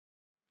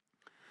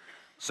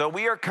So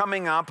we are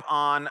coming up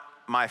on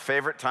my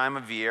favorite time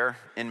of year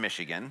in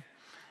Michigan,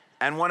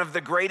 and one of the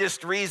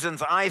greatest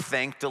reasons, I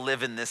think, to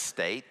live in this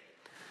state,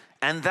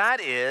 and that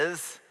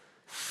is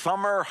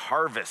summer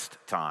harvest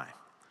time.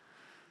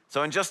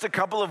 So in just a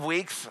couple of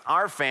weeks,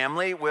 our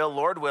family will,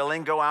 Lord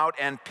willing, go out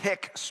and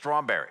pick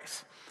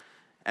strawberries.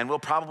 And we'll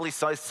probably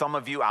see some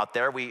of you out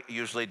there, we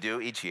usually do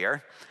each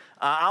year,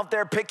 out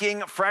there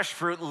picking fresh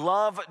fruit.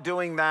 Love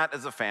doing that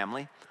as a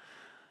family.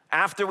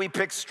 After we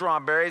pick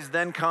strawberries,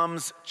 then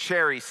comes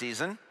cherry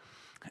season.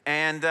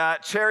 And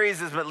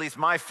cherries is at least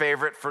my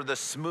favorite for the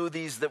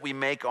smoothies that we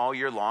make all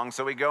year long.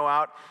 So we go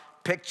out,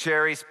 pick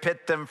cherries,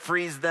 pit them,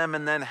 freeze them,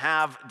 and then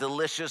have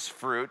delicious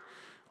fruit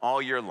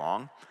all year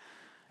long.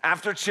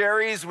 After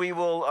cherries, we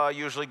will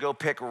usually go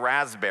pick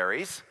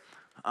raspberries,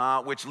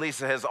 which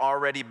Lisa has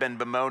already been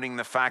bemoaning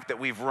the fact that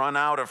we've run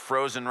out of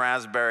frozen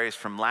raspberries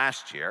from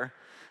last year.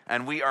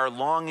 And we are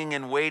longing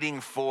and waiting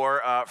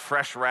for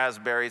fresh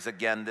raspberries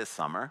again this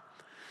summer.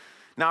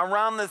 Now,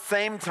 around the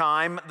same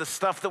time, the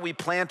stuff that we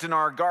plant in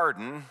our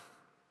garden,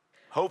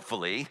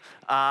 hopefully,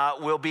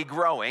 will be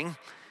growing.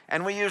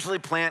 And we usually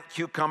plant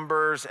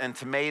cucumbers and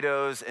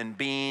tomatoes and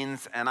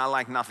beans, and I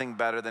like nothing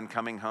better than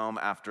coming home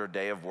after a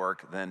day of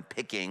work than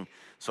picking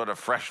sort of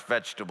fresh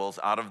vegetables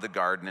out of the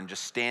garden and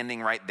just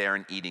standing right there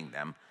and eating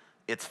them.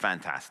 It's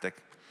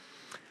fantastic.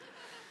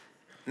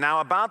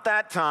 Now, about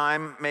that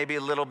time, maybe a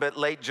little bit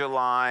late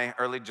July,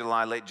 early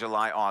July, late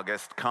July,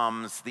 August,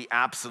 comes the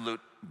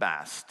absolute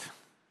best.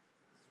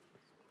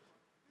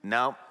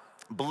 No,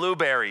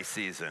 blueberry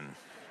season.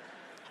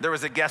 There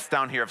was a guest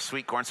down here of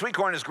sweet corn. Sweet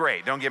corn is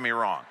great, don't get me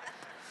wrong.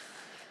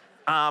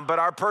 But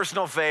our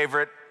personal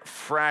favorite,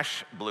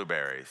 fresh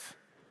blueberries.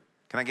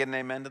 Can I get an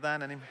amen to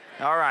that?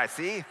 All right,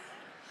 see?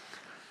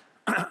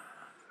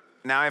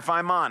 Now, if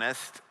I'm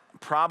honest,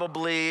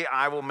 probably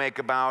I will make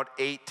about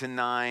 8 to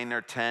 9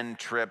 or 10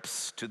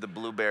 trips to the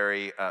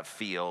blueberry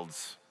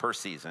fields per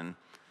season.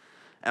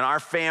 And our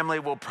family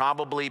will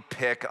probably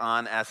pick,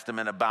 on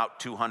estimate, about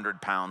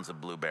 200 pounds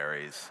of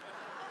blueberries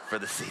for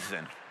the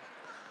season.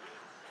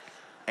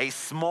 A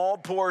small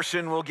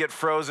portion will get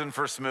frozen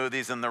for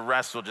smoothies, and the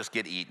rest will just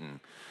get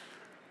eaten.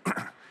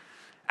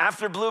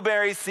 After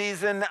blueberry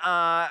season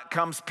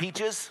comes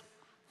peaches.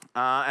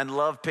 And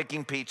love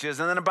picking peaches.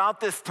 And then about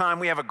this time,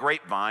 we have a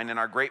grapevine, and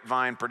our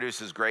grapevine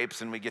produces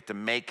grapes, and we get to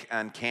make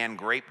and can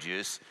grape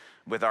juice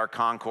with our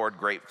Concord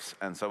grapes,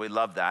 and so we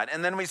love that.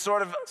 And then we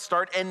sort of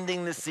start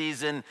ending the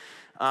season.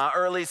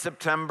 Early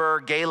September,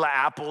 Gala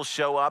apples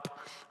show up,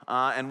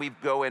 and we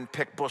go and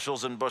pick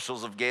bushels and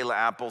bushels of Gala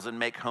apples and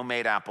make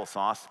homemade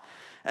applesauce.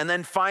 And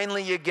then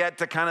finally, you get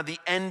to kind of the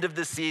end of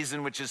the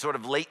season, which is sort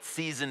of late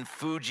season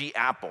Fuji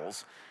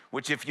apples,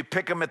 which if you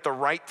pick them at the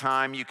right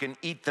time, you can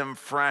eat them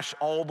fresh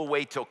all the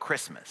way till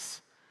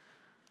Christmas.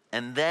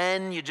 And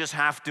then you just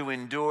have to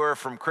endure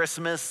from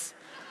Christmas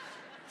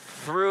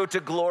through to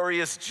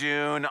glorious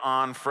June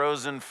on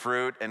frozen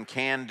fruit and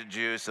canned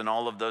juice and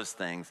all of those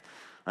things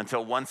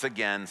until once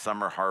again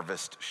summer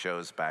harvest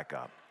shows back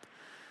up.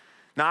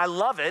 Now, I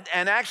love it,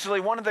 and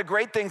actually one of the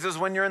great things is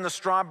when you're in the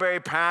strawberry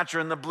patch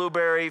or in the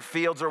blueberry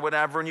fields or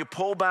whatever, and you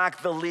pull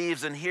back the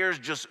leaves, and here's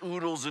just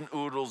oodles and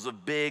oodles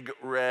of big,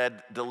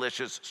 red,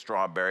 delicious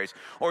strawberries.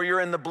 Or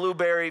you're in the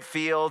blueberry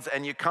fields,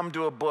 and you come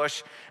to a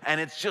bush, and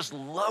it's just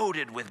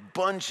loaded with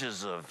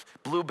bunches of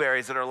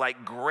blueberries that are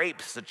like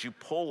grapes that you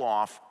pull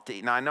off to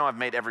eat. Now, I know I've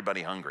made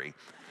everybody hungry.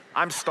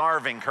 I'm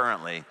starving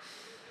currently.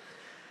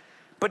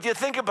 But you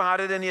think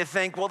about it and you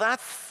think, well,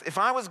 if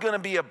I was going to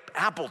be an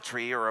apple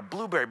tree or a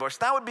blueberry bush,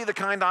 that would be the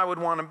kind I would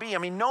want to be. I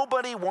mean,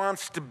 nobody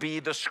wants to be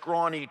the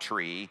scrawny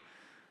tree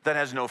that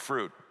has no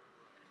fruit.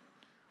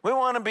 We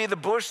want to be the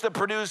bush that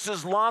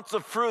produces lots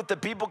of fruit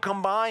that people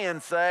come by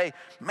and say,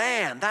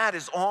 man, that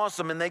is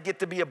awesome. And they get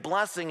to be a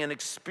blessing and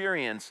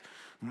experience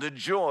the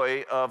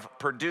joy of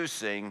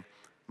producing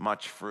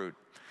much fruit.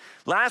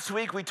 Last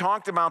week, we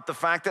talked about the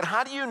fact that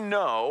how do you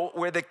know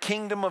where the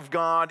kingdom of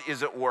God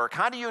is at work?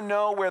 How do you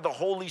know where the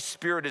Holy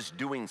Spirit is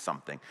doing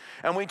something?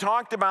 And we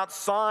talked about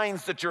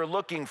signs that you're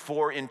looking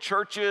for in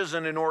churches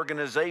and in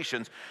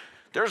organizations.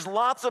 There's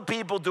lots of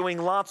people doing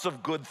lots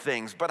of good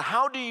things, but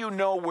how do you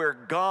know where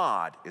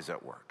God is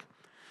at work?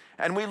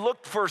 And we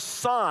looked for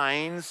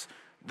signs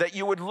that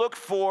you would look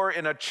for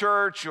in a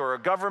church or a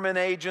government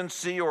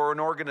agency or an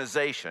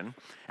organization.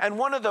 And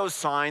one of those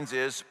signs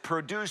is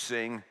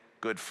producing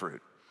good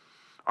fruit.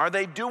 Are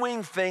they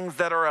doing things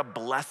that are a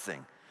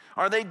blessing?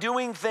 Are they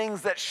doing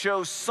things that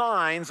show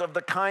signs of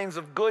the kinds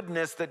of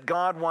goodness that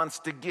God wants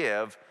to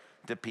give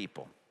to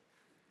people?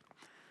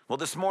 Well,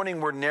 this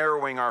morning we're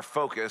narrowing our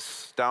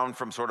focus down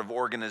from sort of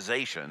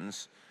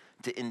organizations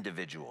to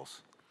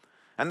individuals.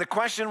 And the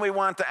question we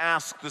want to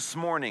ask this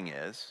morning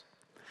is,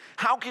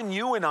 how can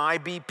you and I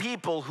be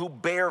people who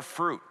bear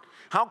fruit?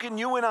 How can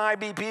you and I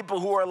be people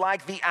who are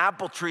like the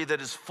apple tree that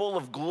is full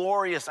of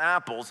glorious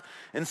apples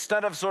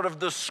instead of sort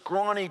of the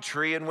scrawny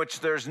tree in which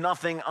there's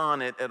nothing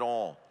on it at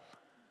all?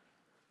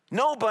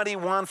 Nobody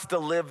wants to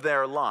live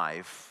their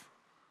life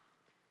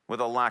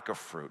with a lack of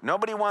fruit.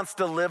 Nobody wants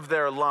to live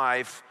their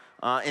life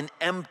an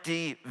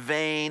empty,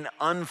 vain,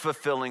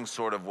 unfulfilling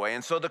sort of way.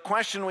 And so the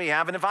question we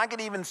have, and if I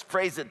could even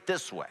phrase it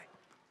this way,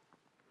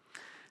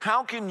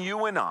 how can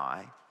you and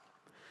I,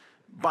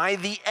 by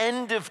the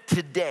end of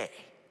today,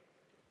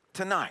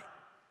 tonight,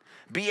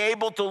 be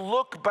able to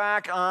look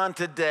back on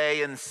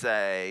today and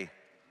say,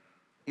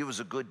 it was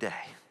a good day.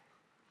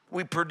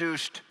 We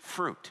produced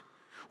fruit.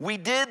 We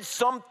did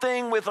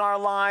something with our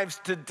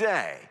lives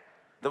today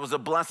that was a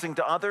blessing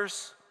to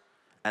others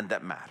and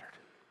that mattered.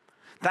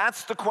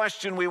 That's the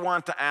question we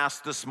want to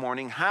ask this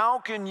morning. How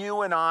can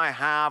you and I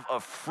have a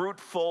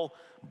fruitful,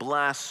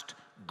 blessed,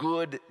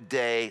 good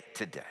day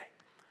today?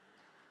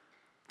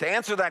 To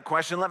answer that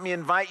question, let me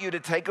invite you to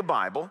take a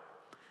Bible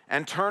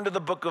and turn to the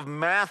book of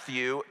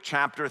Matthew,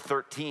 chapter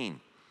 13.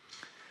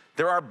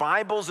 There are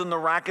Bibles in the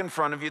rack in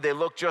front of you. They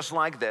look just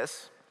like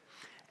this.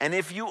 And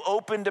if you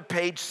open to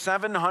page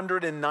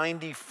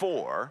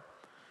 794,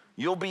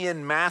 you'll be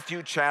in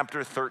Matthew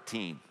chapter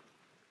 13.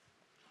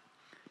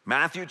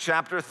 Matthew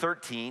chapter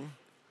 13,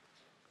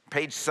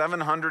 page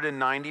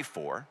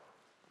 794.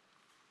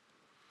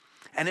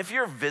 And if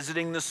you're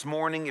visiting this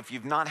morning, if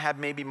you've not had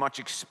maybe much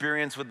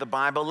experience with the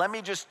Bible, let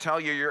me just tell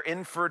you, you're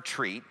in for a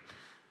treat.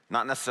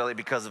 Not necessarily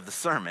because of the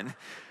sermon,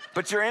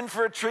 but you're in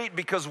for a treat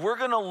because we're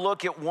going to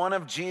look at one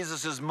of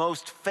Jesus'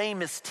 most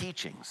famous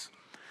teachings.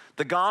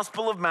 The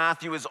Gospel of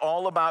Matthew is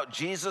all about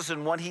Jesus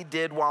and what he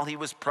did while he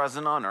was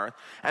present on earth.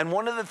 And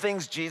one of the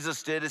things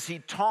Jesus did is he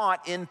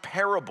taught in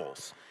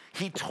parables.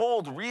 He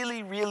told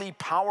really, really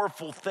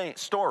powerful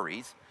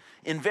stories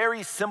in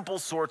very simple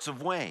sorts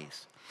of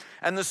ways.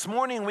 And this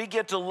morning we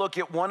get to look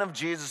at one of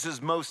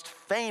Jesus' most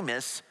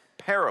famous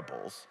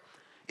parables.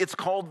 It's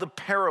called the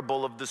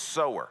parable of the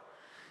sower.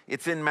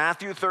 It's in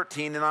Matthew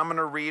 13, and I'm going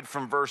to read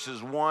from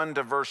verses 1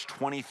 to verse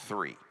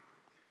 23.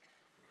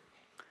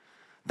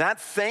 That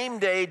same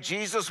day,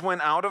 Jesus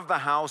went out of the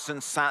house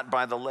and sat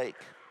by the lake.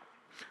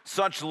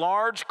 Such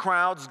large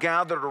crowds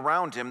gathered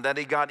around him that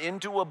he got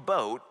into a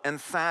boat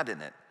and sat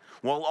in it,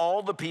 while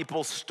all the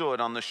people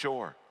stood on the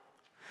shore.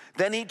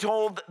 Then he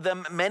told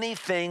them many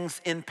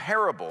things in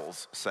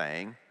parables,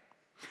 saying,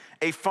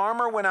 a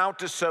farmer went out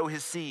to sow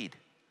his seed.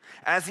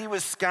 As he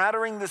was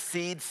scattering the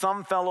seed,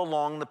 some fell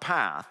along the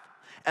path,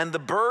 and the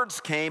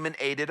birds came and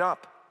ate it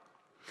up.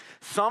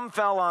 Some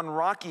fell on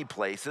rocky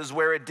places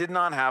where it did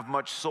not have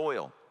much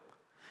soil.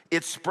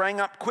 It sprang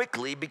up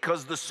quickly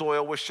because the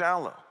soil was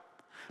shallow.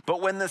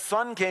 But when the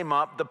sun came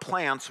up, the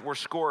plants were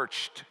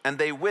scorched, and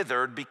they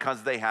withered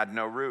because they had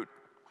no root.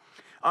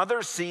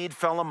 Other seed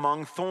fell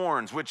among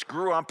thorns, which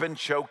grew up and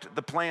choked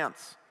the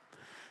plants.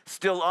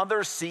 Still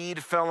other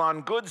seed fell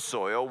on good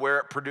soil, where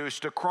it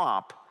produced a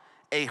crop,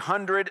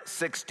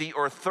 160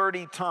 or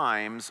 30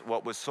 times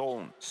what was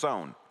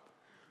sown.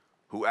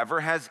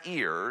 Whoever has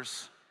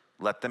ears,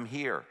 let them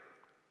hear.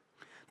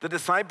 The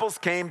disciples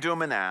came to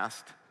him and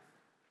asked,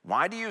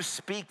 why do you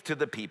speak to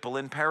the people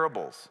in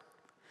parables?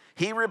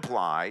 He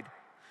replied,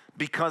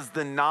 because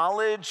the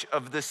knowledge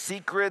of the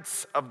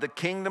secrets of the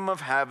kingdom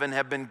of heaven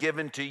have been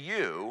given to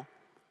you,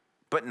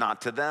 but not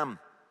to them.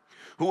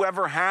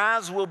 Whoever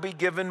has will be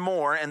given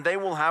more, and they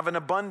will have an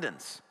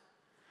abundance.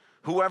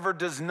 Whoever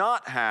does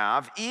not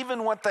have,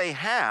 even what they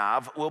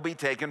have will be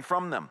taken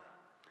from them.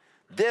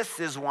 This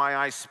is why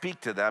I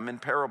speak to them in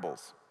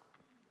parables.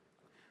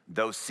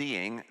 Though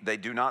seeing, they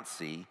do not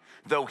see.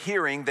 Though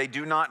hearing, they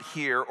do not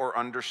hear or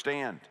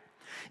understand.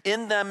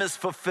 In them is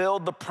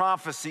fulfilled the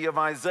prophecy of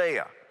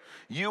Isaiah.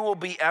 You will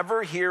be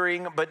ever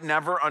hearing, but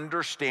never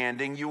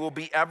understanding. You will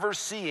be ever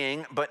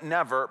seeing, but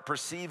never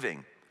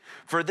perceiving.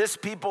 For this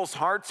people's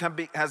hearts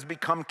has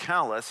become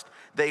calloused.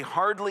 They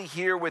hardly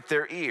hear with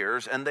their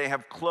ears, and they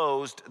have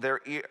closed their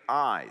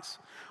eyes.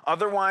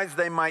 Otherwise,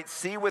 they might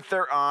see with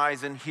their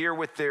eyes and hear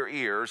with their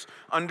ears,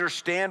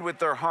 understand with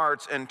their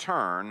hearts and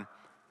turn,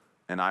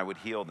 and I would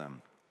heal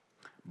them.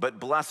 But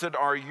blessed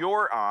are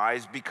your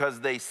eyes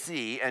because they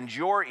see, and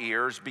your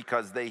ears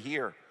because they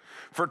hear.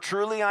 For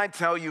truly I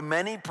tell you,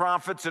 many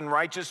prophets and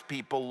righteous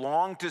people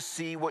long to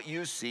see what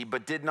you see,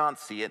 but did not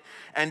see it,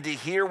 and to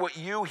hear what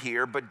you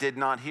hear, but did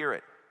not hear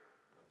it.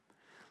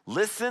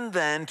 Listen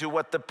then to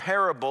what the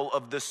parable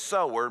of the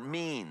sower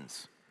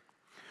means.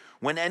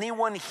 When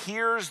anyone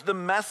hears the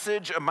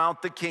message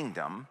about the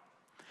kingdom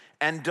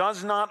and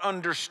does not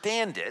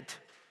understand it,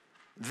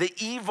 the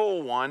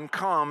evil one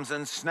comes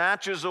and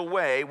snatches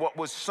away what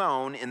was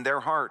sown in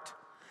their heart.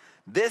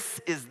 This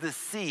is the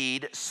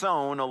seed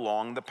sown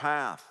along the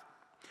path.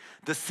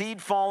 The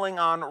seed falling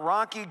on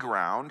rocky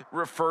ground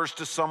refers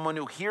to someone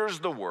who hears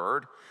the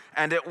word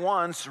and at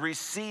once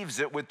receives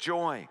it with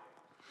joy.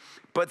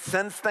 But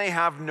since they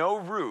have no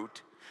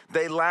root,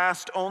 they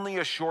last only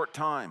a short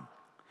time.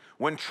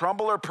 When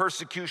trouble or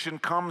persecution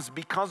comes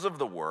because of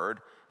the word,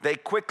 they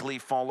quickly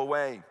fall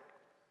away.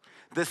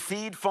 The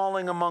seed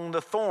falling among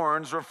the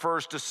thorns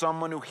refers to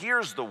someone who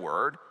hears the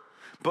word,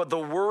 but the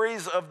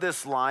worries of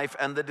this life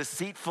and the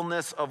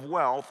deceitfulness of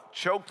wealth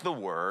choke the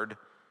word,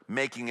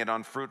 making it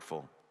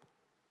unfruitful.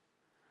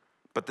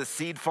 But the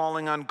seed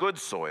falling on good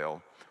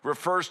soil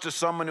refers to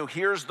someone who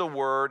hears the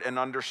word and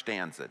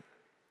understands it.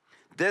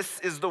 This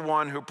is the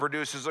one who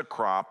produces a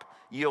crop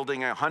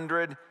yielding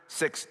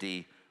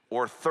 160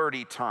 or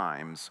 30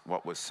 times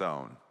what was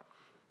sown.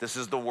 This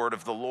is the word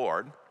of the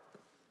Lord.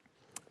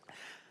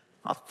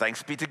 Well,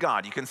 thanks be to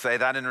God. You can say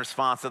that in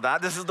response to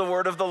that. This is the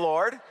word of the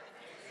Lord.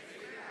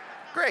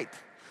 Great.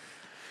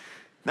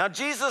 Now,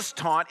 Jesus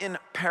taught in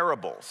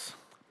parables.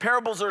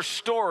 Parables are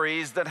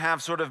stories that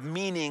have sort of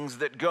meanings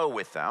that go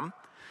with them.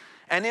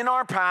 And in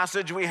our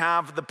passage, we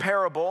have the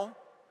parable.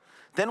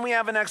 Then we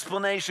have an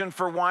explanation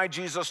for why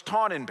Jesus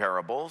taught in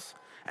parables.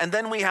 And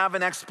then we have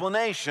an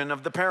explanation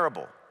of the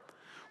parable.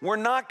 We're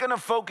not going to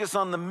focus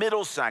on the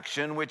middle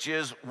section, which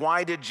is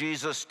why did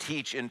Jesus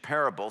teach in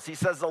parables? He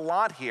says a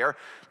lot here,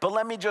 but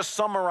let me just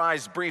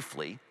summarize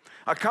briefly.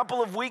 A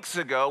couple of weeks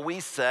ago, we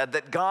said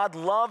that God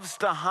loves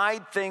to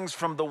hide things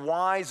from the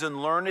wise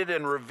and learned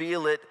and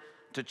reveal it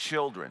to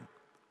children.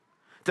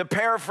 To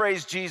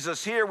paraphrase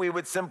Jesus here, we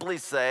would simply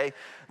say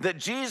that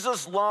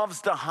Jesus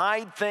loves to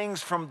hide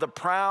things from the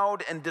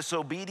proud and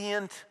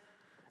disobedient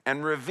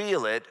and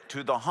reveal it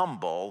to the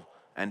humble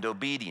and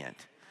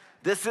obedient.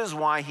 This is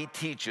why he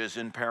teaches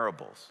in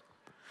parables.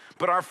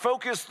 But our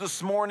focus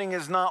this morning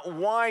is not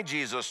why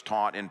Jesus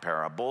taught in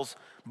parables,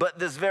 but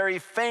this very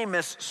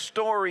famous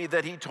story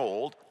that he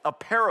told, a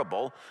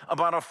parable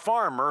about a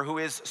farmer who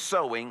is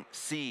sowing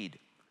seed.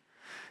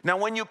 Now,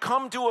 when you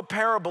come to a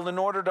parable, in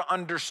order to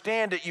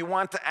understand it, you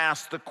want to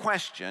ask the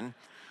question,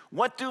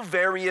 what do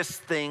various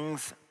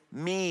things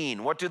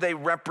mean? What do they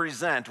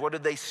represent? What do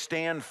they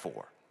stand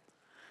for?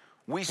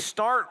 We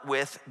start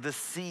with the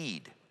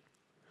seed.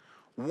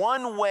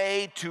 One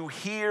way to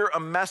hear a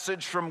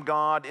message from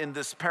God in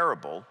this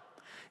parable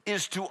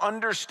is to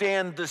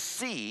understand the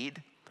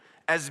seed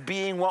as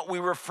being what we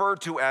refer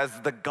to as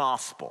the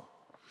gospel.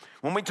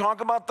 When we talk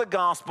about the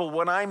gospel,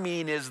 what I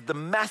mean is the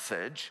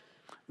message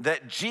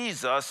that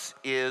Jesus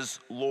is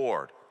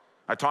Lord.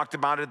 I talked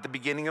about it at the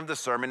beginning of the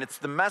sermon. It's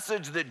the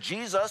message that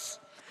Jesus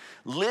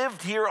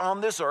lived here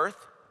on this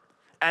earth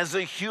as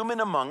a human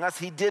among us.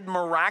 He did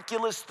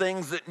miraculous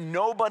things that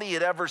nobody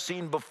had ever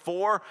seen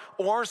before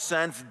or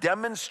since,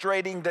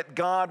 demonstrating that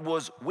God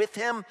was with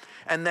him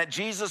and that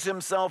Jesus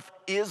himself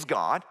is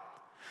God.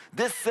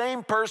 This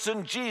same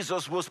person,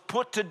 Jesus, was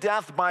put to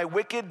death by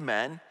wicked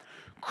men,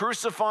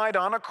 crucified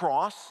on a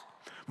cross.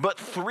 But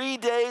 3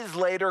 days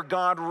later,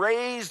 God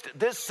raised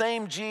this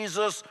same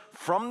Jesus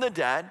from the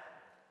dead,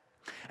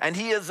 and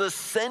he has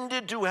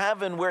ascended to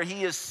heaven where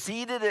he is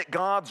seated at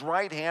God's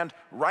right hand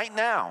right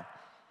now,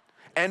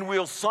 and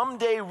will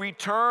someday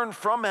return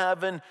from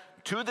heaven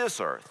to this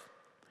earth,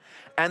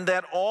 and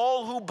that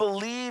all who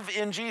believe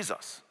in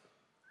Jesus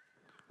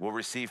will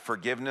receive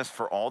forgiveness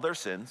for all their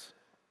sins,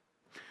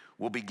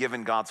 will be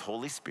given God's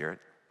Holy Spirit,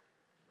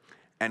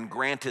 and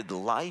granted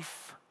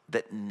life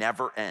that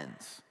never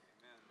ends.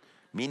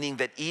 Meaning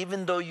that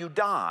even though you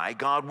die,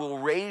 God will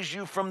raise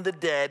you from the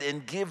dead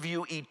and give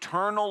you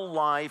eternal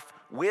life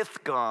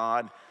with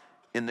God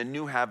in the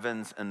new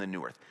heavens and the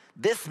new earth.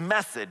 This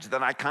message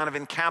that I kind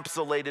of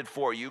encapsulated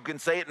for you, you can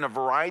say it in a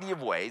variety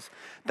of ways,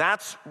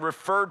 that's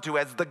referred to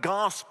as the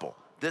gospel.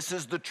 This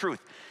is the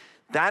truth.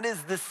 That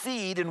is the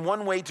seed in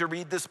one way to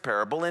read this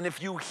parable. And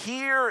if you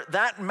hear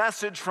that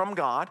message from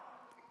God,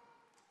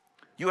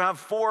 you have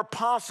 4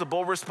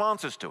 possible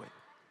responses to it.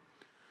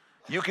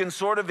 You can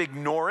sort of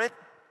ignore it.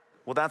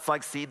 Well, that's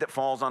like seed that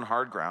falls on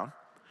hard ground.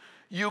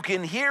 You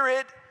can hear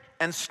it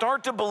and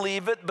start to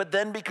believe it, but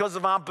then because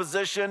of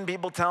opposition,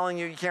 people telling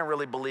you can't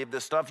really believe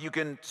this stuff, you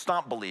can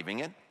stop believing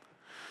it.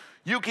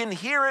 You can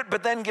hear it,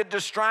 but then get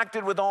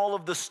distracted with all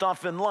of the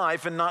stuff in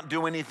life and not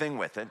do anything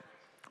with it.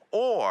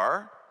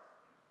 Or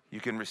you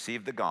can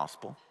receive the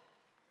gospel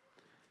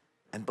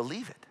and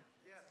believe it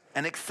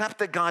and accept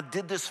that God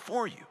did this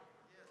for you.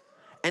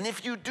 And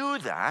if you do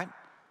that,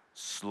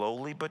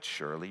 slowly but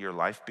surely your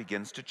life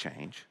begins to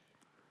change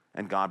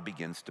and God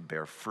begins to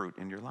bear fruit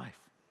in your life.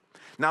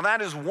 Now,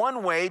 that is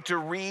one way to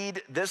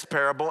read this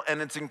parable,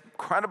 and it's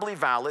incredibly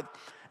valid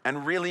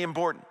and really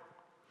important.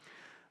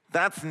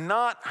 That's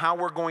not how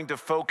we're going to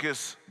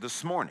focus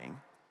this morning,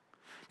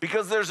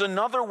 because there's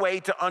another way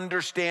to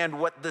understand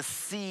what the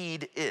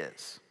seed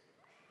is.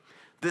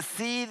 The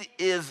seed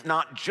is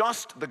not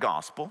just the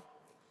gospel,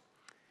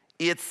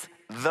 it's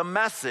the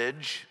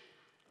message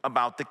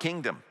about the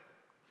kingdom.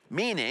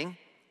 Meaning,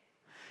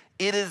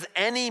 it is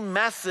any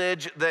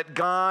message that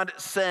God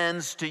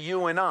sends to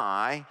you and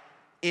I,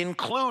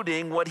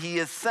 including what he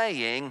is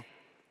saying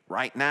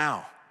right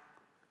now.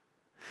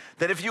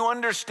 That if you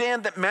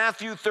understand that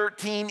Matthew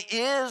 13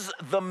 is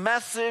the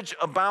message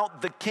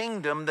about the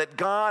kingdom that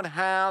God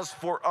has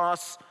for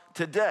us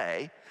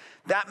today,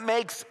 that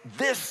makes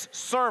this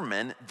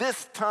sermon,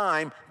 this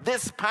time,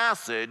 this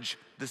passage,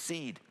 the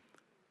seed.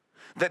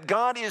 That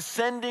God is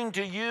sending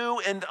to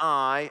you and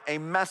I a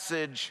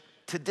message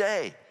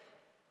today.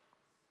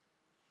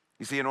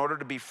 You see, in order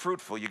to be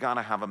fruitful, you got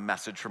to have a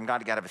message from God.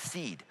 You got to have a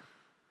seed.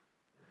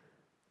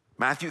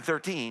 Matthew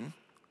 13,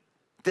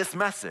 this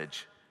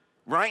message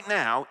right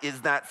now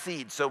is that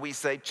seed. So we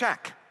say,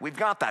 check, we've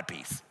got that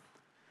piece.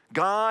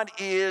 God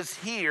is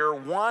here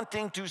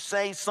wanting to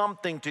say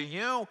something to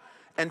you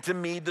and to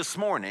me this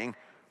morning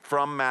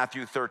from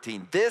Matthew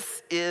 13.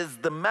 This is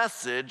the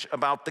message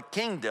about the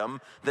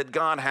kingdom that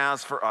God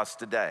has for us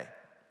today.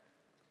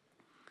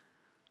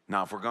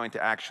 Now, if we're going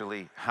to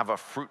actually have a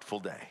fruitful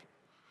day,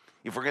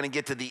 if we're going to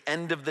get to the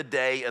end of the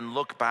day and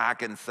look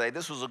back and say,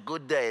 this was a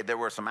good day, there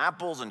were some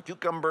apples and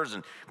cucumbers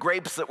and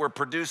grapes that were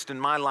produced in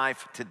my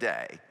life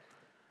today,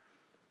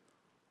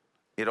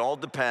 it all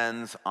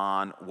depends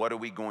on what are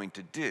we going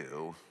to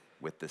do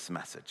with this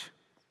message.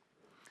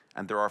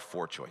 And there are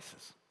 4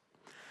 choices.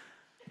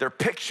 They're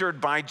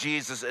pictured by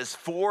Jesus as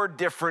 4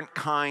 different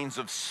kinds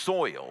of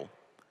soil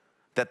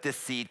that this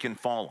seed can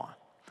fall on.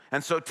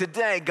 And so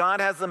today, God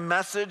has a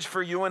message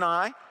for you and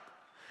I,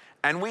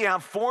 and we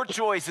have 4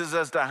 choices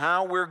as to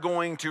how we're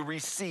going to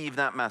receive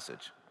that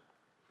message.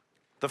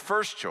 The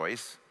first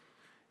choice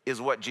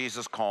is what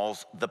Jesus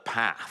calls the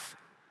path.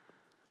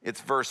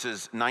 It's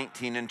verses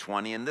 19 and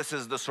 20, and this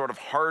is the sort of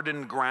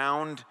hardened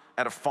ground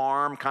at a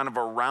farm, kind of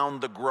around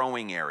the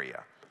growing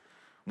area.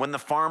 When the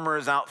farmer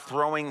is out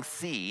throwing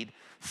seed,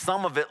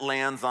 some of it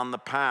lands on the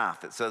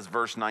path. It says,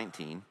 verse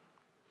 19,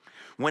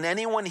 when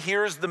anyone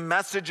hears the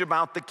message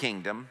about the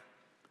kingdom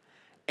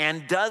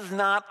and does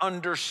not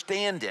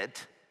understand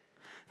it,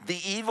 the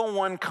evil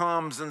one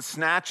comes and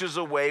snatches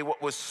away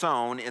what was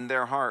sown in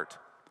their heart.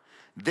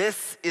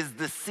 This is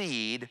the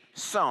seed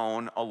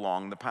sown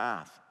along the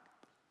path.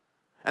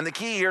 And the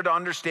key here to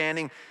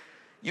understanding,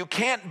 you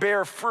can't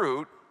bear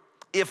fruit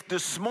if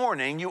this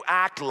morning you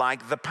act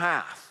like the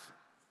path.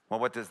 Well,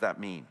 what does that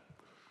mean?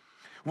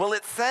 Well,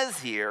 it says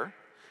here,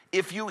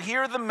 if you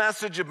hear the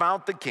message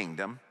about the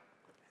kingdom,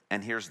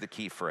 and here's the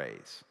key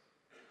phrase,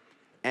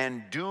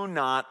 and do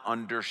not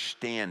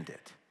understand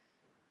it.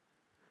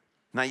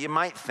 Now, you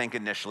might think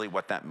initially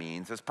what that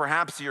means is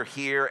perhaps you're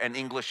here and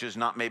English is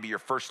not maybe your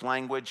first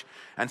language,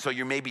 and so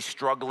you're maybe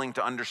struggling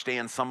to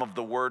understand some of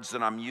the words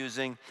that I'm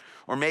using.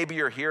 Or maybe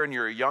you're here and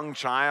you're a young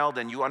child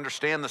and you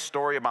understand the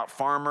story about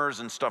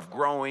farmers and stuff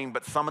growing,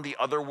 but some of the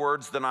other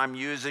words that I'm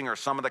using or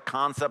some of the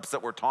concepts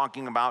that we're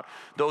talking about,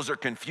 those are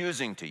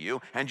confusing to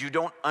you and you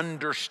don't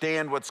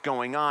understand what's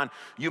going on.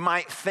 You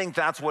might think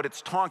that's what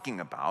it's talking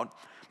about,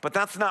 but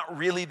that's not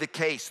really the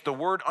case. The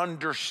word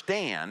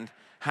understand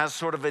has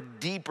sort of a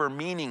deeper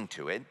meaning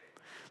to it.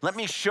 Let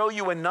me show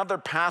you another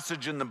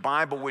passage in the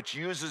Bible which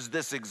uses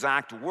this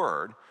exact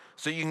word,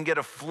 so you can get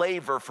a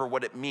flavor for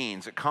what it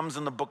means. It comes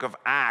in the book of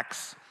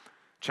Acts,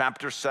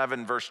 chapter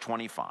 7, verse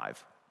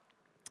 25.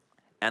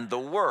 And the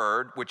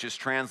word, which is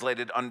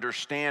translated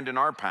understand in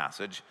our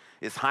passage,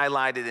 is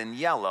highlighted in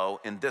yellow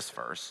in this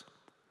verse.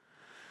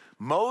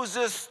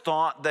 Moses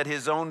thought that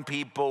his own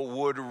people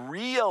would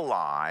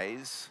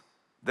realize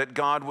that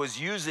God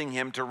was using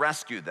him to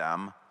rescue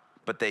them,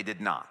 but they did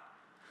not.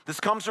 This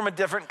comes from a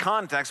different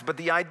context, but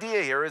the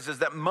idea here is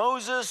that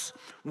Moses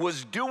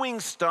was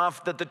doing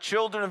stuff that the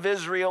children of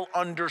Israel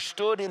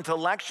understood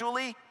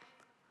intellectually,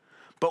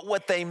 but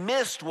what they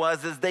missed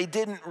was they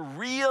didn't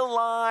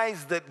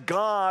realize that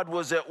God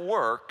was at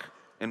work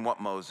in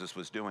what Moses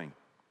was doing.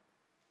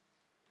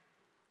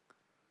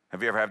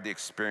 Have you ever had the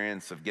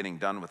experience of getting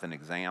done with an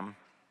exam,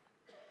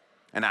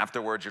 and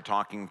afterwards you're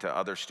talking to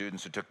other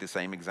students who took the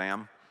same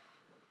exam,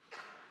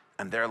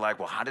 and they're like,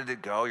 well, how did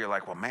it go? You're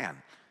like, well, man,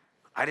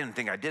 I didn't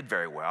think I did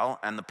very well.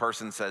 And the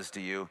person says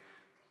to you,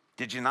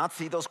 did you not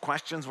see those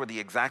questions were the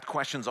exact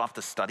questions off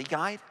the study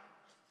guide?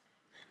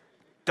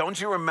 Don't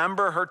you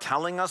remember her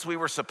telling us we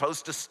were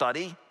supposed to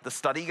study the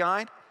study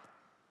guide?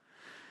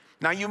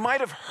 Now, you might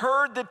have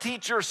heard the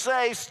teacher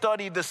say,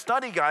 study the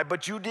study guide,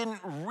 but you didn't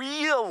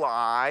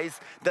realize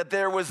that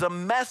there was a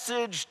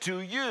message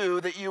to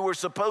you that you were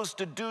supposed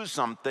to do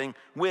something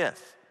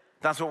with.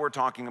 That's what we're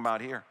talking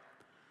about here.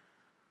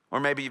 Or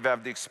maybe you've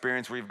had the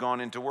experience where you've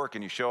gone into work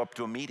and you show up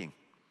to a meeting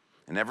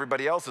and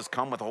everybody else has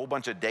come with a whole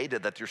bunch of data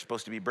that you're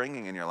supposed to be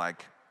bringing, and you're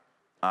like,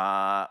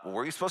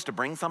 were you supposed to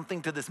bring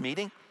something to this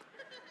meeting?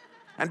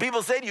 And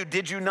people say to you,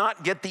 did you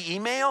not get the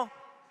email?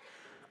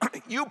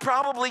 You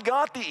probably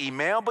got the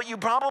email, but you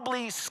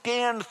probably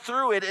scanned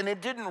through it and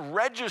it didn't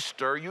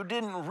register. You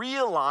didn't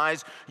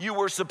realize you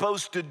were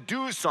supposed to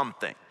do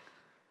something.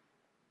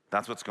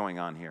 That's what's going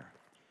on here.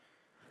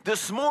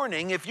 This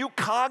morning, if you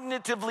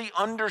cognitively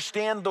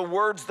understand the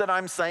words that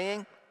I'm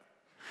saying,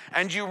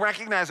 and you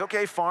recognize,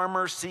 okay,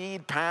 farmer,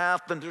 seed,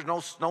 path, and there's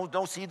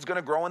no seed's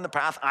gonna grow in the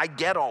path, I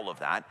get all of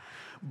that,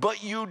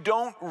 but you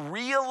don't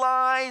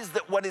realize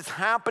that what is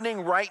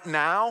happening right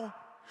now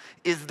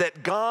is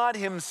that God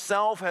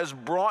himself has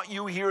brought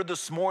you here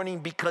this morning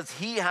because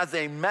he has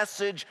a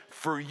message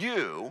for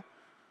you,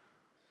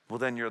 well,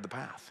 then you're the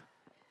path.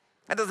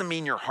 That doesn't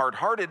mean you're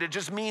hard-hearted. It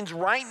just means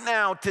right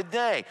now,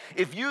 today,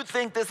 if you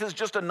think this is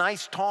just a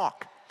nice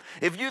talk,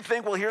 if you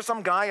think, well, here's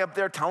some guy up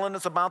there telling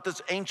us about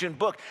this ancient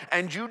book,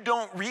 and you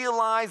don't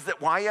realize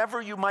that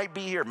wherever you might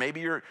be here, maybe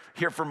you're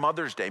here for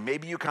Mother's Day,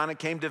 maybe you kind of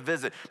came to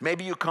visit,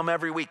 maybe you come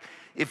every week.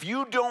 If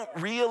you don't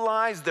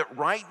realize that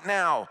right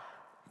now,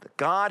 the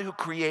God who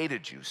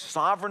created you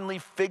sovereignly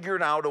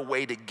figured out a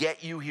way to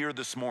get you here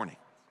this morning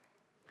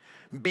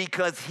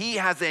because he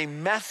has a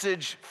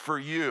message for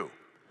you.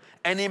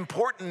 an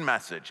important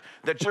message,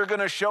 that you're going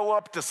to show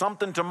up to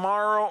something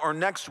tomorrow or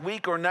next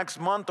week or next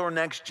month or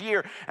next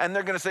year, and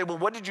they're going to say, well,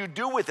 what did you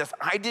do with this?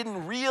 I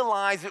didn't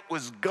realize it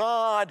was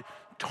God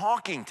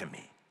talking to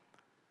me.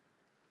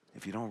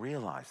 If you don't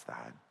realize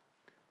that,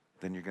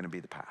 then you're going to be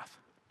the path.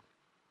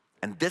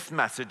 And this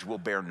message will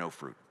bear no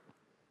fruit.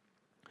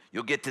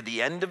 You'll get to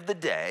the end of the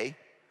day,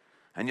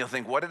 and you'll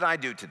think, what did I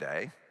do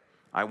today?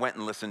 I went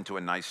and listened to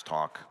a nice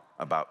talk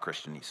about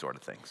Christian-y sort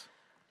of things.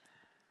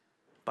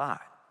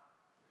 But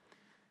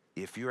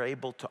if you're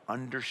able to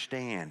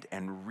understand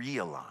and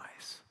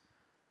realize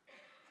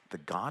the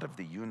God of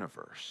the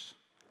universe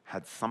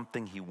had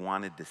something he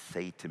wanted to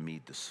say to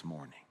me this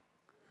morning,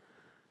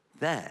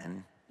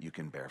 then you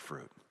can bear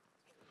fruit.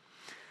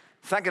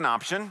 Second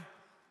option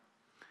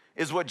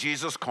is what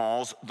Jesus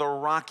calls the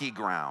rocky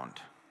ground.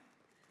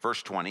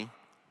 Verse 20.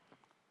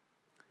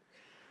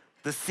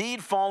 The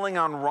seed falling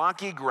on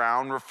rocky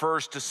ground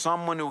refers to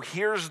someone who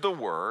hears the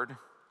word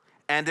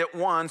and at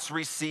once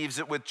receives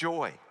it with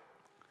joy.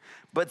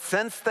 But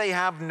since they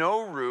have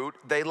no root,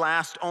 they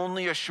last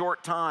only a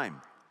short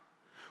time.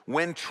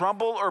 When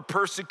trouble or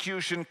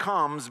persecution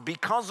comes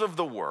because of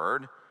the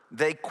word,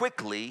 they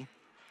quickly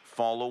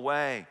fall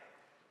away.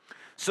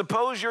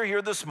 Suppose you're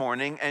here this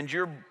morning and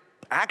you're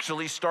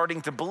actually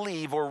starting to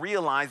believe or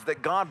realize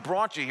that God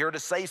brought you here to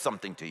say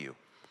something to you.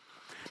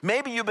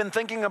 Maybe you've been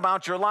thinking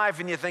about your life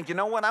and you think, you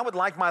know what, I would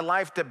like my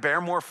life to bear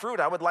more fruit.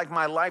 I would like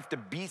my life to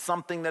be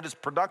something that is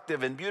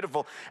productive and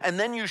beautiful. And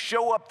then you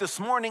show up this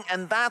morning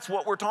and that's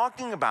what we're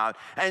talking about.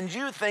 And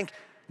you think,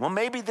 well,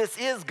 maybe this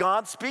is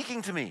God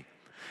speaking to me.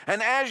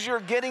 And as you're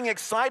getting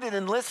excited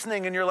and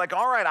listening and you're like,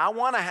 all right, I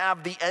want to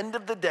have the end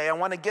of the day. I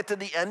want to get to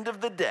the end of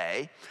the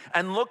day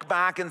and look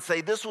back and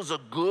say, this was a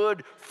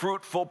good,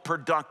 fruitful,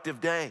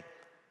 productive day.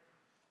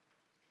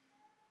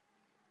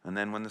 And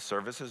then when the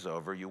service is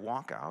over, you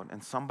walk out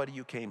and somebody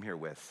you came here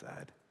with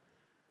said,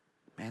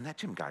 man, that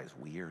Jim guy is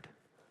weird.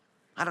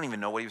 I don't even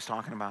know what he was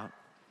talking about.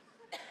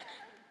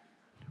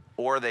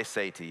 Or they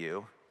say to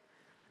you,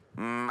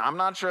 I'm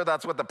not sure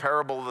that's what the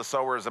parable of the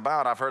sower is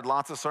about. I've heard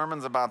lots of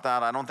sermons about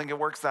that. I don't think it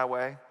works that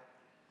way.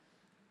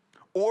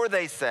 Or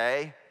they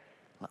say,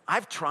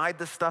 I've tried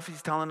the stuff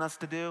he's telling us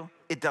to do.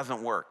 It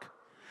doesn't work.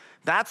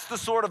 That's the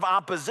sort of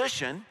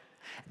opposition.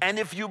 And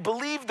if you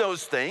believe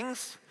those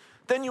things,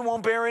 then you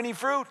won't bear any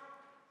fruit.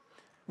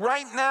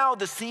 Right now,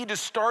 the seed is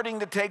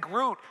starting to take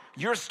root.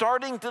 You're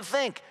starting to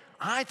think,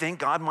 I think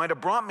God might have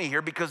brought me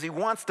here because he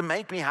wants to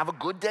make me have a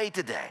good day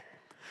today.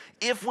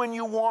 If when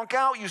you walk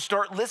out, you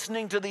start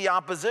listening to the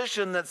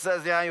opposition that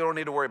says, yeah, you don't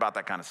need to worry about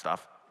that kind of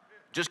stuff.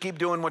 Just keep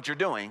doing what you're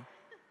doing,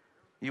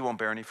 you won't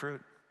bear any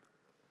fruit.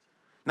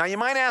 Now, you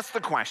might ask the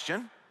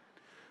question,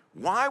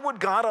 why would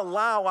God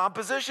allow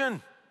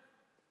opposition?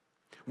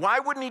 Why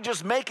wouldn't he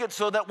just make it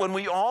so that when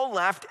we all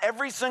left,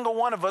 every single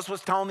one of us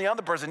was telling the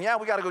other person, yeah,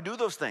 we got to go do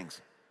those things?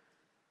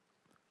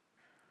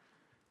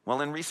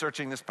 Well, in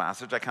researching this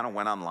passage, I kind of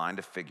went online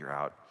to figure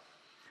out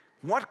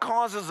what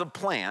causes a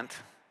plant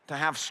to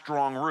have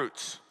strong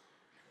roots.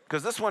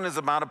 Because this one is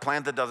about a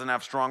plant that doesn't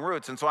have strong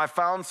roots. And so I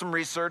found some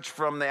research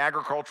from the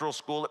agricultural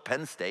school at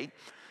Penn State,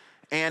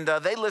 and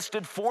they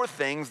listed 4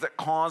 things that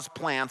cause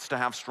plants to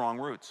have strong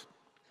roots.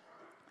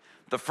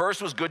 The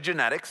first was good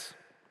genetics.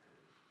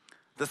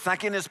 The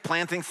second is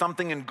planting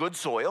something in good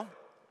soil.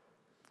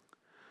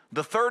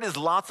 The third is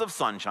lots of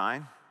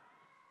sunshine.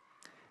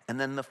 And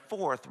then the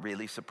fourth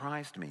really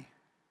surprised me.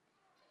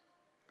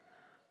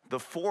 The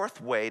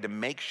fourth way to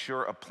make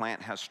sure a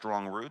plant has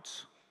strong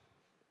roots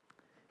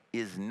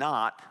is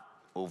not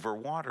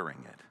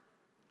overwatering it.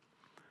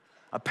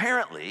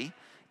 Apparently,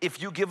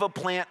 if you give a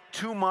plant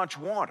too much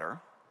water,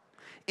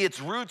 its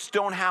roots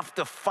don't have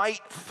to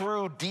fight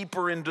through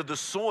deeper into the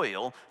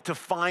soil to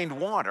find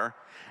water,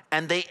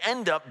 and they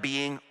end up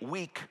being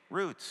weak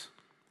roots.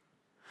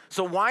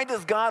 So why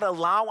does God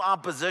allow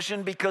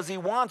opposition? Because he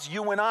wants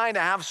you and I to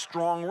have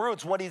strong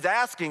roots. What he's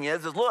asking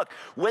is look,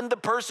 when the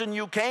person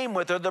you came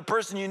with or the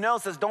person you know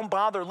says, don't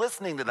bother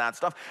listening to that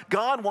stuff,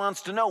 God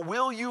wants to know,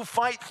 will you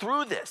fight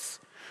through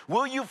this?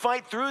 Will you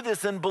fight through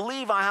this and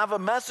believe I have a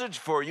message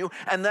for you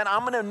and that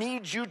I'm going to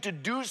need you to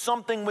do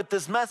something with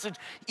this message,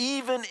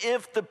 even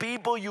if the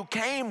people you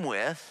came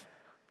with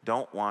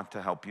don't want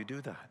to help you do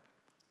that?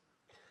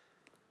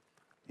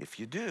 If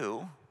you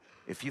do,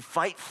 if you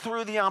fight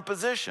through the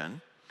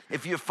opposition,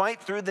 if you fight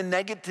through the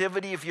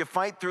negativity, if you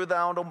fight through the,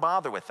 oh, don't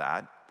bother with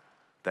that,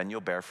 then you'll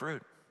bear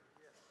fruit.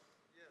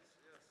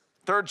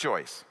 Third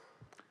choice,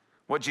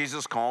 what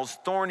Jesus calls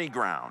thorny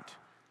ground.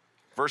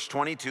 Verse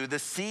 22, the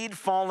seed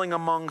falling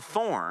among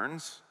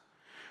thorns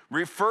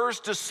refers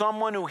to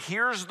someone who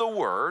hears the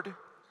word,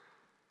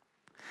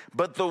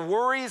 but the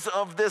worries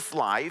of this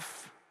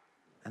life,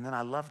 and then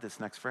I love this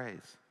next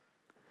phrase,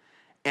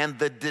 and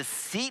the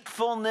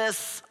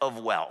deceitfulness of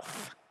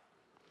wealth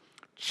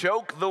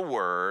choke the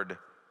word,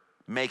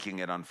 making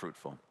it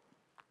unfruitful.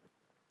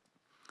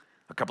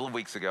 A couple of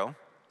weeks ago,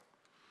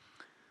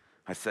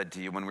 I said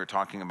to you when we were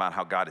talking about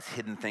how God has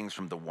hidden things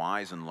from the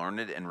wise and learned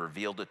and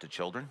revealed it to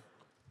children,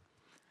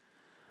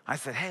 I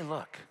said, hey,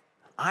 look,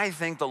 I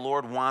think the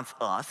Lord wants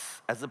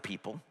us as a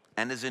people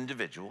and as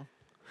individual,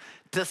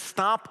 to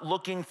stop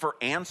looking for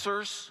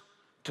answers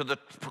to the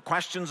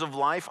questions of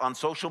life on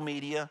social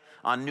media,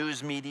 on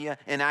news media,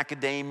 in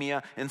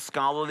academia, in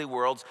scholarly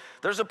worlds.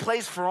 There's a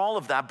place for all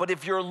of that. But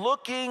if you're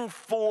looking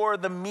for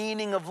the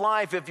meaning of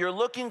life, if you're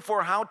looking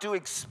for how to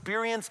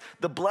experience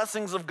the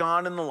blessings of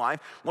God in the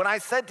life, what I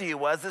said to you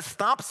was, is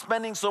stop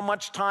spending so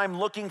much time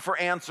looking for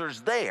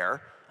answers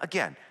there.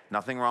 Again,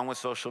 nothing wrong with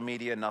social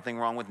media, nothing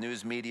wrong with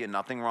news media,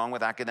 nothing wrong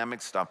with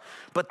academic stuff.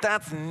 But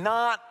that's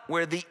not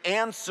where the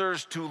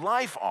answers to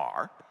life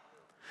are.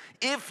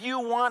 If you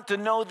want to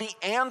know the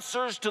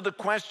answers to the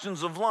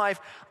questions of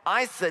life,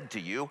 I said to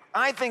you,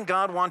 I think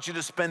God wants you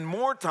to spend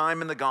more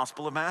time in the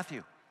Gospel of Matthew.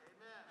 Amen.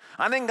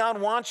 I think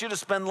God wants you to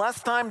spend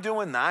less time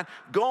doing that.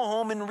 Go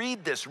home and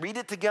read this. Read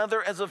it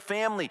together as a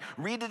family.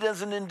 Read it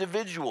as an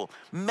individual.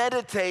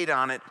 Meditate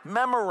on it.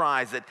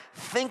 Memorize it.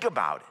 Think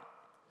about it.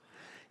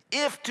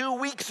 If 2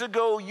 weeks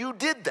ago you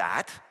did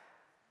that,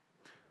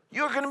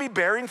 you're going to be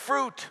bearing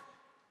fruit.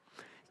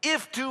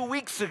 If 2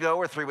 weeks ago,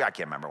 or 3 weeks, I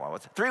can't remember what it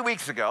was, 3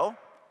 weeks ago,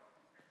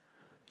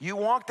 you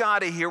walked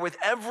out of here with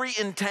every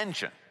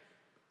intention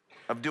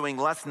of doing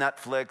less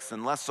Netflix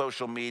and less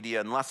social media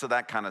and less of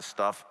that kind of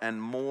stuff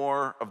and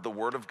more of the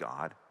Word of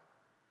God.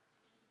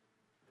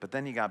 But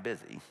then you got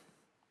busy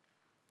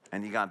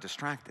and you got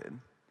distracted.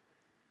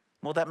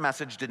 Well, that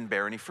message didn't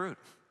bear any fruit.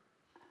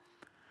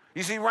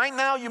 You see, right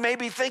now you may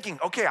be thinking,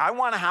 okay, I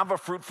want to have a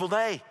fruitful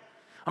day.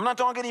 I'm not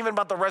talking even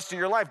about the rest of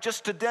your life,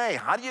 just today.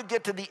 How do you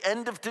get to the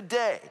end of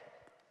today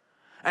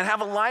and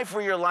have a life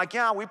where you're like,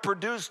 yeah, we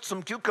produced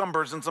some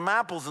cucumbers and some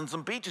apples and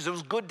some peaches. It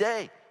was a good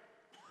day.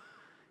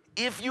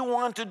 If you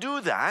want to do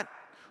that,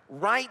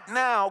 right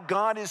now,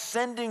 God is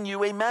sending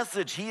you a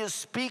message. He is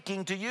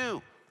speaking to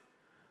you.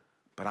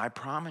 But I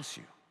promise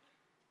you,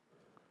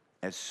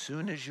 as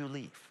soon as you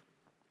leave,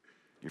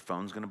 your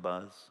phone's going to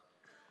buzz.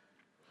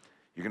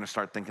 You're going to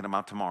start thinking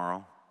about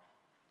tomorrow.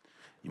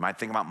 You might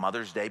think about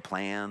Mother's Day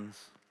plans.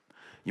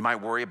 You might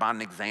worry about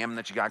an exam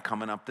that you got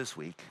coming up this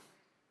week.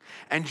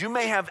 And you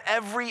may have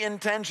every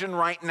intention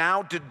right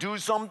now to do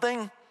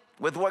something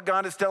with what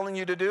God is telling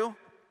you to do.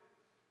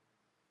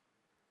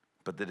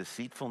 But the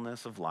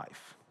deceitfulness of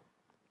life,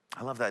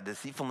 I love that,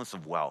 deceitfulness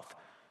of wealth.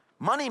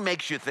 Money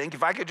makes you think,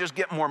 if I could just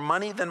get more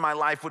money, then my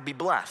life would be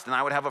blessed and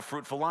I would have a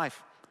fruitful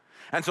life.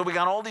 And so we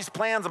got all these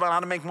plans about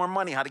how to make more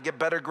money, how to get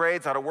better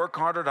grades, how to work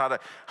harder,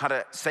 how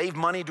to save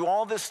money, do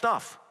all this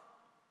stuff.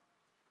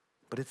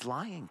 But it's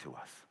lying to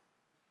us.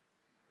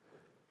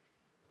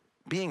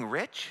 Being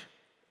rich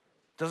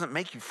doesn't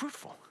make you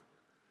fruitful.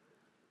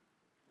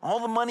 All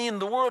the money in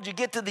the world, you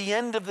get to the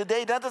end of the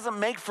day, that doesn't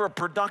make for a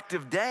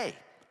productive day.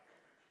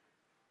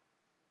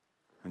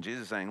 And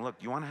Jesus is saying, look,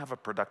 you want to have a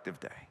productive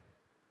day?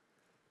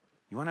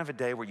 You want to have a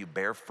day where you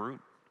bear fruit?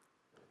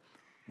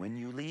 When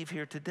you leave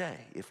here today,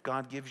 if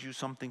God gives you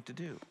something to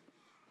do,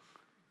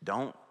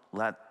 don't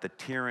let the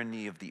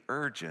tyranny of the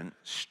urgent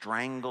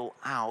strangle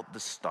out the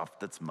stuff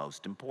that's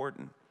most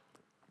important.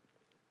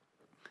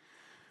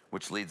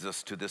 Which leads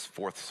us to this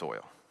fourth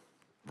soil.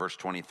 Verse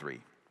 23,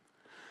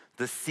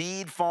 the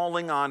seed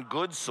falling on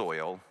good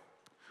soil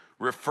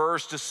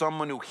refers to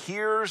someone who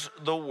hears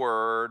the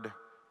word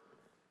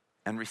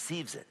and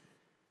receives it,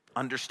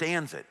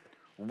 understands it,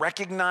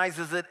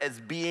 recognizes it as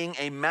being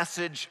a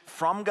message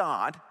from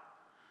God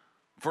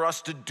for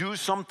us to do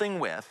something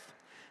with.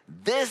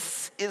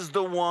 This is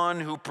the one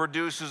who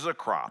produces a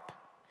crop,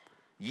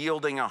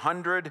 yielding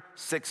 100,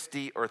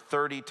 60, or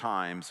 30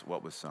 times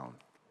what was sown.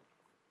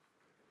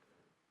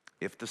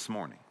 If this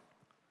morning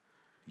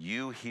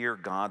you hear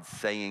God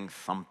saying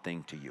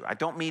something to you, I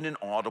don't mean an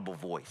audible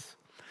voice.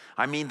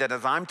 I mean that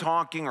as I'm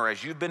talking or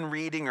as you've been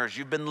reading or as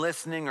you've been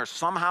listening or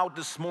somehow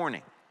this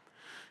morning,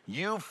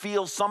 you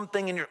feel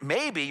something in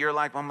maybe you're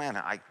like, well, man,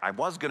 I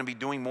was going to be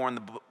doing more in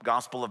the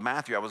Gospel of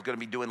Matthew. I was going to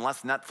be doing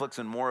less Netflix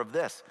and more of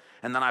this.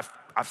 And then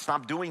I've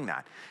stopped doing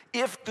that.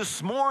 If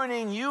this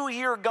morning you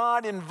hear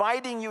God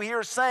inviting you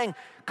here saying,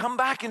 come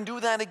back and do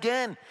that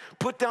again.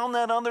 Put down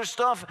that other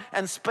stuff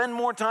and spend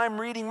more time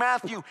reading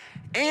Matthew.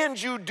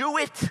 And you do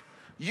it.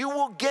 You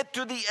will get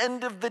to the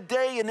end of the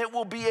day and it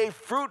will be a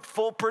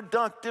fruitful,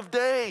 productive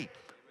day. Amen.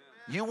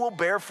 You will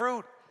bear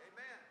fruit.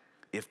 Amen.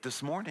 If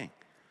this morning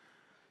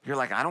you're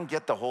like, I don't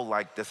get the whole,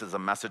 like, this is a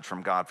message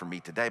from God for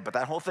me today, but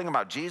that whole thing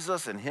about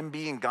Jesus and him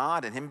being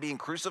God and him being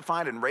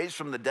crucified and raised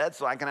from the dead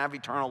so I can have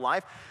eternal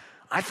life,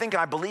 I think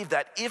I believe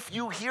that. If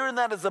you hear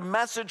that as a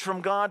message from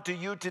God to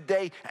you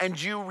today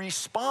and you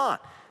respond,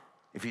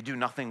 if you do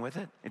nothing with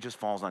it, it just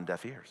falls on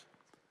deaf ears.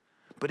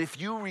 But if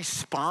you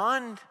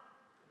respond,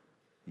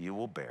 you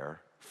will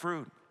bear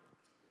fruit.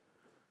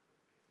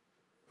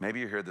 Maybe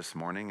you're here this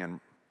morning and,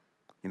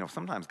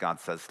 sometimes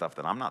God says stuff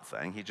that I'm not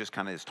saying. He just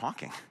kind of is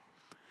talking.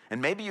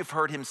 And maybe you've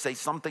heard him say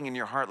something in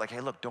your heart like, hey,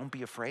 look, don't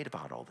be afraid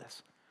about all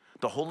this.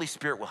 The Holy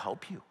Spirit will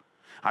help you.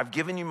 I've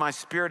given you my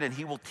Spirit and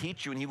he will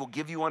teach you and he will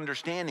give you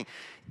understanding.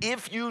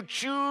 If you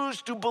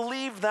choose to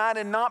believe that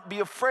and not be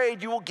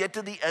afraid, you will get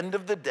to the end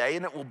of the day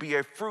and it will be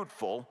a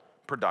fruitful,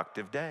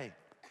 productive day.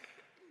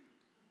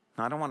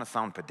 Now, I don't want to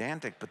sound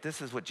pedantic, but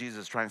this is what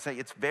Jesus is trying to say.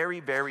 It's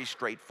very, very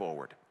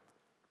straightforward.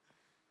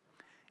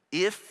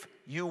 If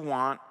you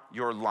want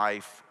your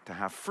life to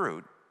have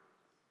fruit,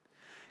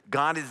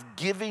 God is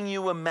giving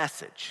you a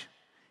message.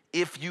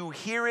 If you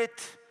hear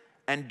it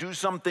and do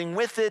something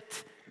with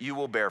it, you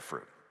will bear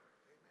fruit.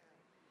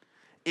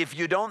 If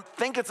you don't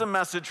think it's a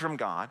message from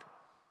God,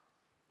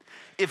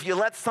 if you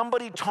let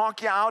somebody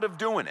talk you out of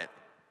doing it,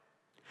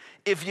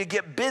 if you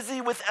get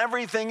busy with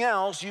everything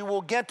else, you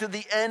will get to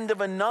the end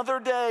of another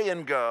day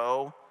and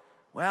go,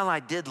 well, I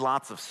did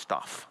lots of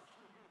stuff.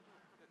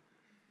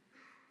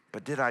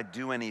 But did I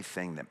do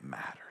anything that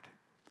mattered?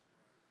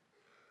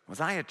 Was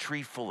I a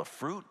tree full of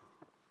fruit?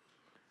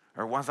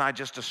 Or was I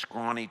just a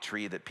scrawny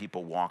tree that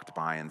people walked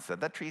by and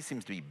said, that tree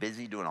seems to be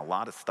busy doing a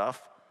lot of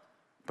stuff,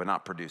 but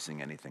not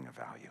producing anything of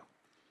value?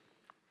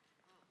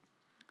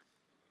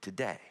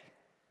 Today,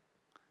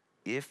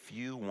 if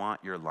you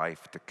want your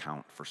life to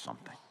count for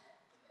something,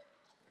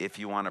 if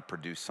you want to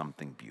produce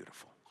something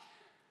beautiful,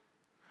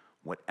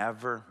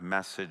 whatever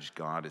message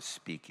God is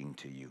speaking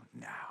to you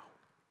now,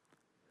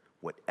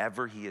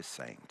 whatever he is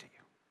saying to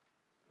you,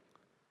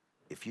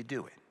 if you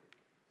do it,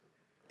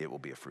 it will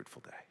be a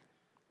fruitful day.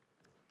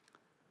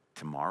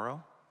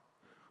 Tomorrow,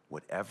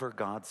 whatever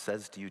God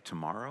says to you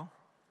tomorrow,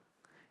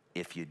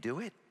 if you do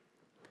it,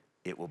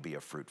 it will be a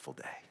fruitful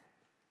day.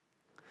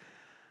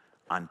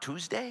 On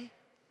Tuesday,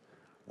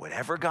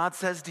 whatever God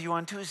says to you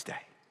on Tuesday,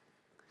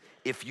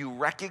 if you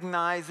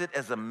recognize it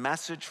as a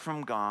message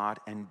from God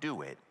and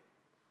do it,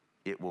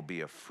 it will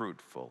be a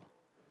fruitful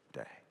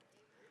day.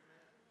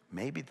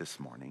 Maybe this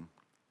morning,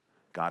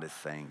 God is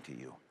saying to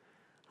you,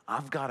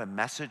 I've got a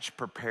message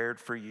prepared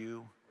for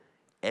you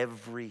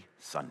every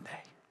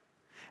Sunday.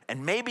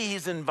 And maybe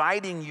he's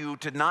inviting you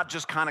to not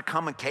just kind of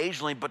come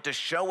occasionally, but to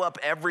show up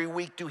every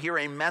week to hear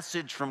a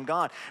message from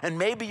God. And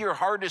maybe your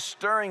heart is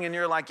stirring and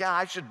you're like, yeah,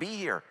 I should be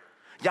here.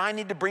 Yeah, I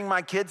need to bring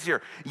my kids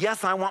here.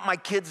 Yes, I want my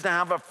kids to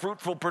have a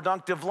fruitful,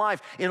 productive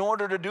life. In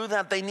order to do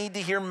that, they need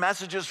to hear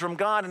messages from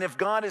God. And if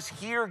God is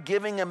here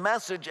giving a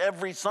message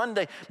every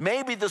Sunday,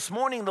 maybe this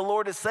morning the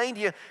Lord is saying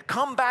to you,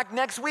 come back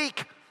next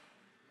week.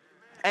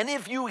 And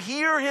if you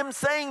hear him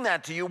saying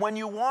that to you, when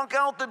you walk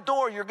out the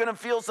door, you're going to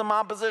feel some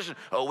opposition.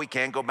 Oh, we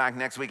can't go back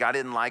next week. I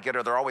didn't like it.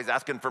 Or they're always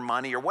asking for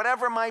money or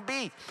whatever it might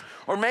be.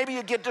 Or maybe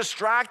you get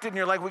distracted and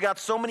you're like, we got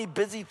so many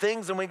busy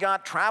things and we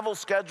got travel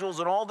schedules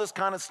and all this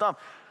kind of stuff.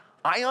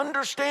 I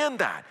understand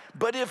that.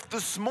 But if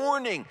this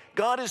morning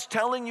God is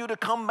telling you to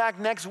come back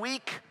next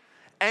week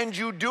and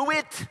you do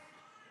it,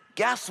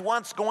 guess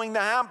what's going to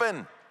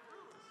happen?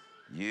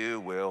 You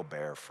will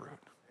bear fruit.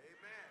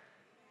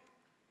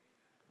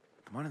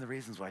 One of the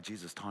reasons why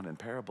Jesus taught in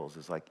parables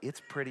is like,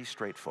 it's pretty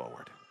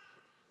straightforward.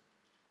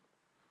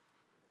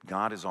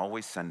 God is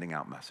always sending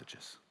out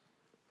messages.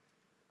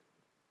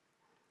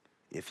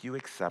 If you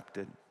accept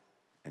it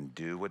and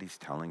do what he's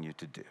telling you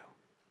to do,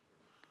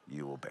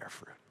 you will bear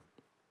fruit.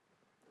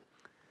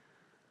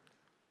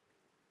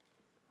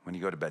 When you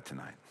go to bed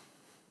tonight,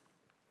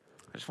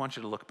 I just want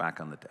you to look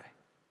back on the day.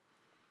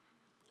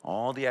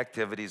 All the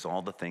activities,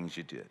 all the things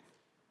you did.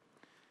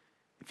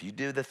 If you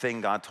do the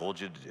thing God told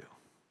you to do,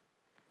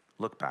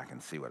 look back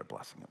and see what a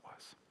blessing it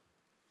was.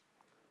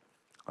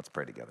 Let's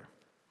pray together.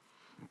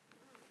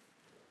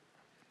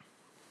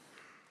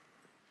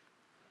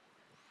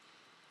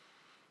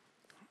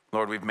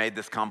 Lord, we've made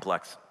this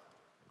complex.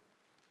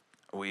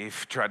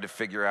 We've tried to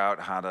figure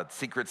out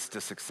secrets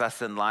to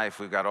success in life.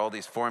 We've got all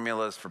these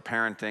formulas for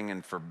parenting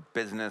and for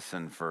business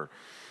and for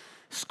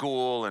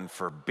school and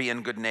for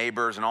being good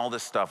neighbors and all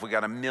this stuff. We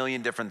got a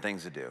million different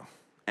things to do,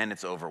 and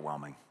it's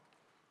overwhelming.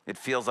 It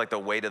feels like the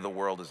weight of the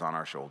world is on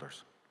our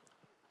shoulders.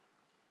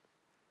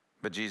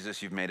 But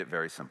Jesus, you've made it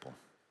very simple.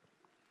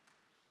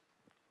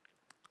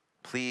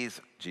 Please,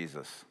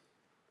 Jesus,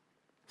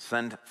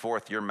 send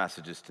forth your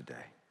messages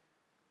today.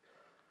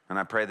 And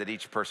I pray that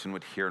each person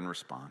would hear and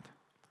respond.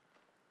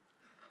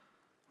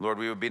 Lord,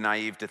 we would be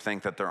naive to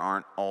think that there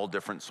aren't all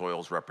different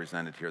soils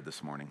represented here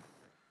this morning.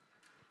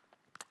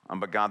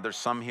 But God, there's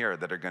some here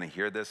that are going to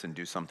hear this and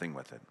do something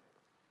with it.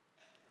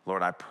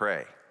 Lord, I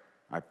pray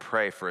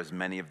for as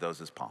many of those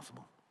as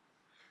possible.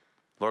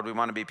 Lord, we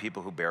want to be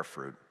people who bear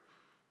fruit.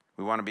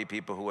 We want to be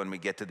people who, when we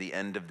get to the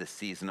end of the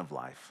season of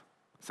life,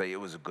 say it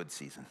was a good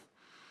season.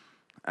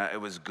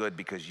 It was good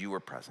because you were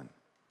present.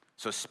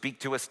 So speak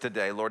to us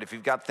today. Lord, if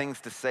you've got things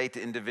to say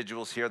to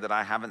individuals here that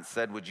I haven't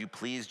said, would you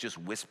please just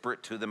whisper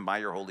it to them by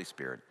your Holy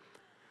Spirit?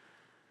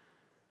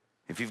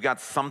 If you've got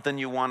something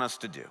you want us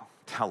to do,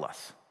 tell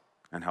us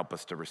and help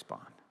us to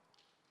respond.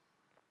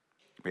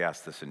 We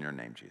ask this in your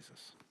name,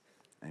 Jesus.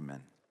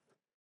 Amen.